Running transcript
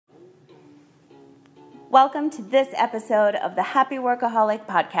Welcome to this episode of the Happy Workaholic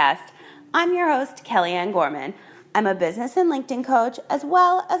Podcast. I'm your host, Kellyanne Gorman. I'm a business and LinkedIn coach as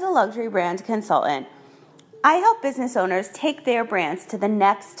well as a luxury brand consultant. I help business owners take their brands to the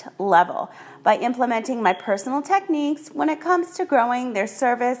next level by implementing my personal techniques when it comes to growing their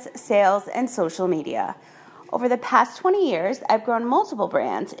service, sales, and social media. Over the past 20 years, I've grown multiple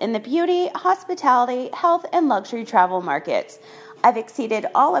brands in the beauty, hospitality, health, and luxury travel markets. I've exceeded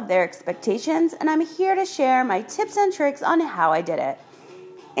all of their expectations, and I'm here to share my tips and tricks on how I did it.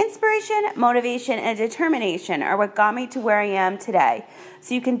 Inspiration, motivation, and determination are what got me to where I am today,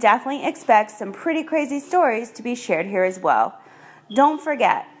 so you can definitely expect some pretty crazy stories to be shared here as well. Don't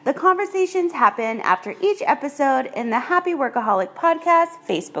forget, the conversations happen after each episode in the Happy Workaholic Podcast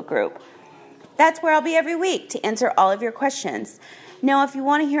Facebook group. That's where I'll be every week to answer all of your questions. Now, if you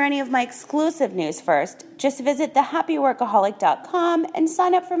want to hear any of my exclusive news first, just visit thehappyworkaholic.com and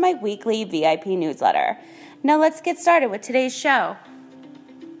sign up for my weekly VIP newsletter. Now let's get started with today's show.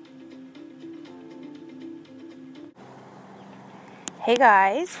 Hey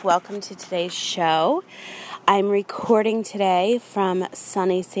guys, welcome to today's show. I'm recording today from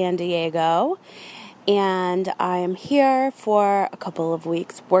sunny San Diego, and I'm here for a couple of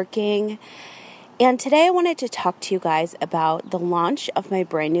weeks working. And today I wanted to talk to you guys about the launch of my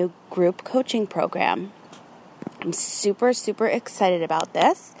brand new group coaching program. I'm super excited about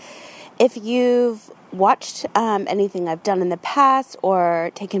this. If you've watched anything I've done in the past or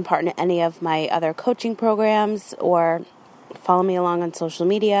taken part in any of my other coaching programs or follow me along on social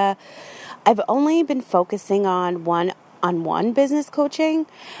media, I've only been focusing on one-on-one business coaching,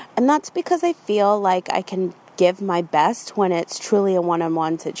 and that's because I feel like I can give my best when it's truly a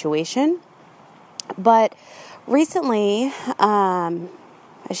one-on-one situation. But recently, I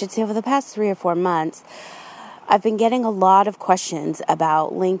should say over the past 3 or 4 months, I've been getting a lot of questions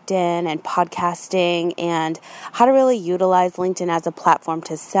about LinkedIn and podcasting and how to really utilize LinkedIn as a platform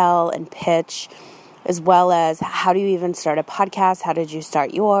to sell and pitch, as well as how do you even start a podcast? How did you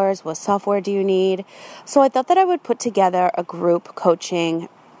start yours? What software do you need? So I thought that I would put together a group coaching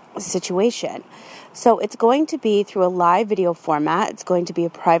situation. So it's going to be through a live video format. It's going to be a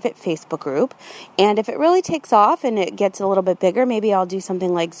private Facebook group. And if it really takes off and it gets a little bit bigger, maybe I'll do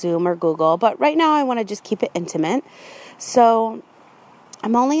something like Zoom or Google. But right now I want to just keep it intimate. So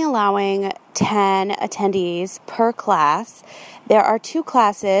I'm only allowing 10 attendees per class. There are 2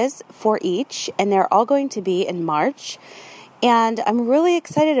 classes for each, and they're all going to be in March. And I'm really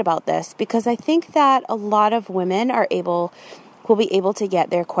excited about this because I think that a lot of women will be able to get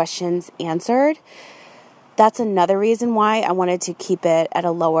their questions answered. That's another reason why I wanted to keep it at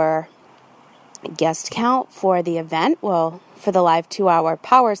a lower guest count for the event, for the live 2-hour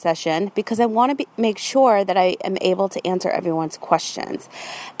power session, because I want to make sure that I am able to answer everyone's questions.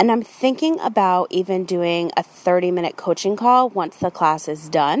 And I'm thinking about even doing a 30-minute coaching call once the class is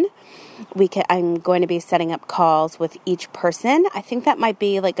done. I'm going to be setting up calls with each person. I think that might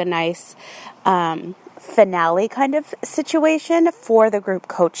be like a nice finale kind of situation for the group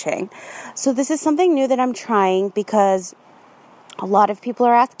coaching. So this is something new that I'm trying because a lot of people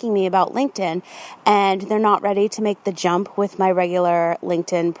are asking me about LinkedIn and they're not ready to make the jump with my regular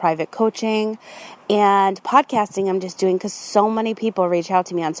LinkedIn private coaching. And podcasting I'm just doing because so many people reach out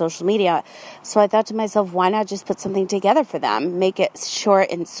to me on social media. So I thought to myself, why not just put something together for them? Make it short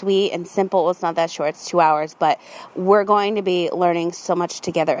and sweet and simple. Well, it's not that short. It's 2 hours. But we're going to be learning so much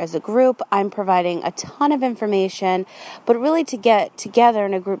together as a group. I'm providing a ton of information. But really to get together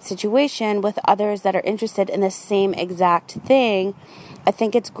in a group situation with others that are interested in the same exact thing, I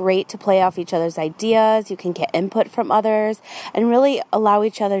think it's great to play off each other's ideas. You can get input from others and really allow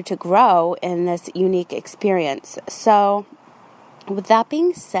each other to grow in this unique experience. So with that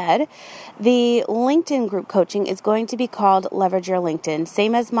being said, the LinkedIn group coaching is going to be called Leverage Your LinkedIn,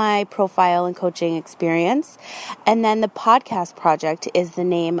 same as my profile and coaching experience. And then the podcast project is the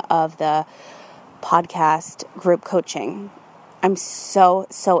name of the podcast group coaching. I'm so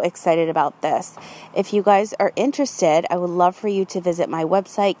excited about this. If you guys are interested, I would love for you to visit my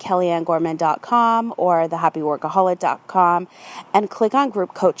website, kellyannegorman.com or thehappyworkaholic.com, and click on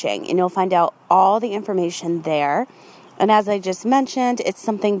group coaching, and you'll find out all the information there. And as I just mentioned, it's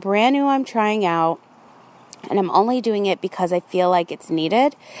something brand new I'm trying out, and I'm only doing it because I feel like it's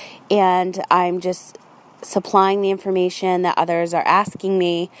needed, and I'm just supplying the information that others are asking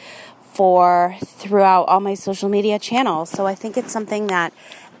me for throughout all my social media channels. So I think it's something that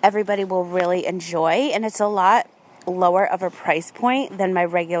everybody will really enjoy, and it's a lot lower of a price point than my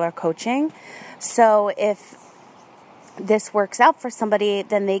regular coaching. So if this works out for somebody,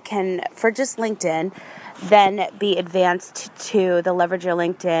 then they can, for just LinkedIn, then be advanced to the Leverage Your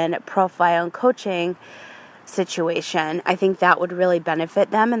LinkedIn profile and coaching situation. I think that would really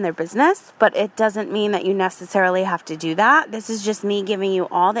benefit them and their business, but it doesn't mean that you necessarily have to do that. This is just me giving you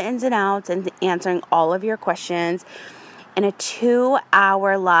all the ins and outs and answering all of your questions in a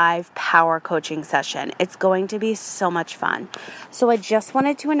 2-hour live power coaching session. It's going to be so much fun. So I just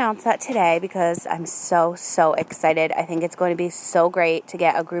wanted to announce that today because I'm so excited. I think it's going to be so great to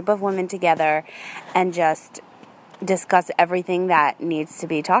get a group of women together and just discuss everything that needs to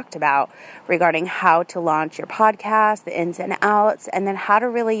be talked about regarding how to launch your podcast, the ins and outs, and then how to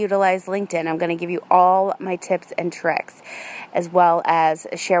really utilize LinkedIn. I'm going to give you all my tips and tricks, as well as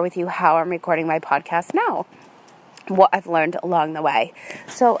share with you how I'm recording my podcast now, what I've learned along the way.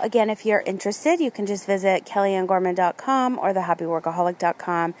 So again, if you're interested, you can just visit kellyanngorman.com or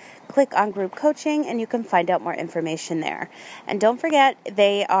thehappyworkaholic.com, click on group coaching, and you can find out more information there. And don't forget,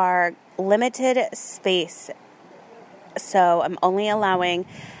 they are limited space. So I'm only allowing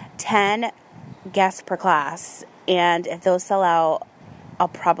 10 guests per class, and if those sell out, I'll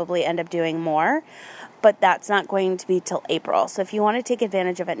probably end up doing more, but that's not going to be till April. So if you want to take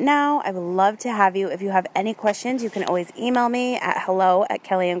advantage of it now, I would love to have you. If you have any questions, you can always email me at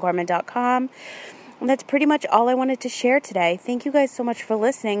hello@kellyanngorman.com. And that's pretty much all I wanted to share today. Thank you guys so much for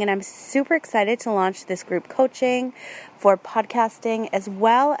listening, and I'm super excited to launch this group coaching for podcasting as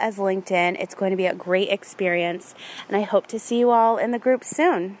well as LinkedIn. It's going to be a great experience, and I hope to see you all in the group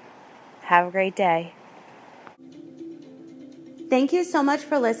soon. Have a great day. Thank you so much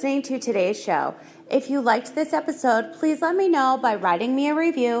for listening to today's show. If you liked this episode, please let me know by writing me a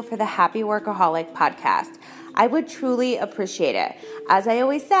review for the Happy Workaholic podcast. I would truly appreciate it. As I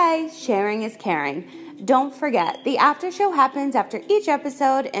always say, sharing is caring. Don't forget, the after show happens after each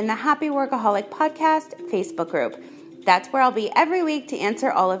episode in the Happy Workaholic podcast Facebook group. That's where I'll be every week to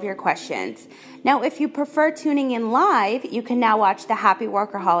answer all of your questions. Now, if you prefer tuning in live, you can now watch the Happy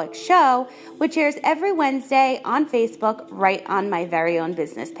Workaholic show, which airs every Wednesday on Facebook right on my very own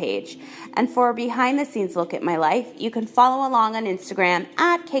business page. And for a behind-the-scenes look at my life, you can follow along on Instagram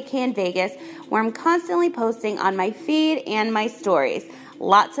at KKinVegas, where I'm constantly posting on my feed and my stories.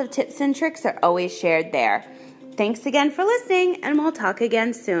 Lots of tips and tricks are always shared there. Thanks again for listening, and we'll talk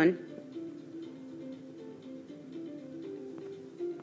again soon.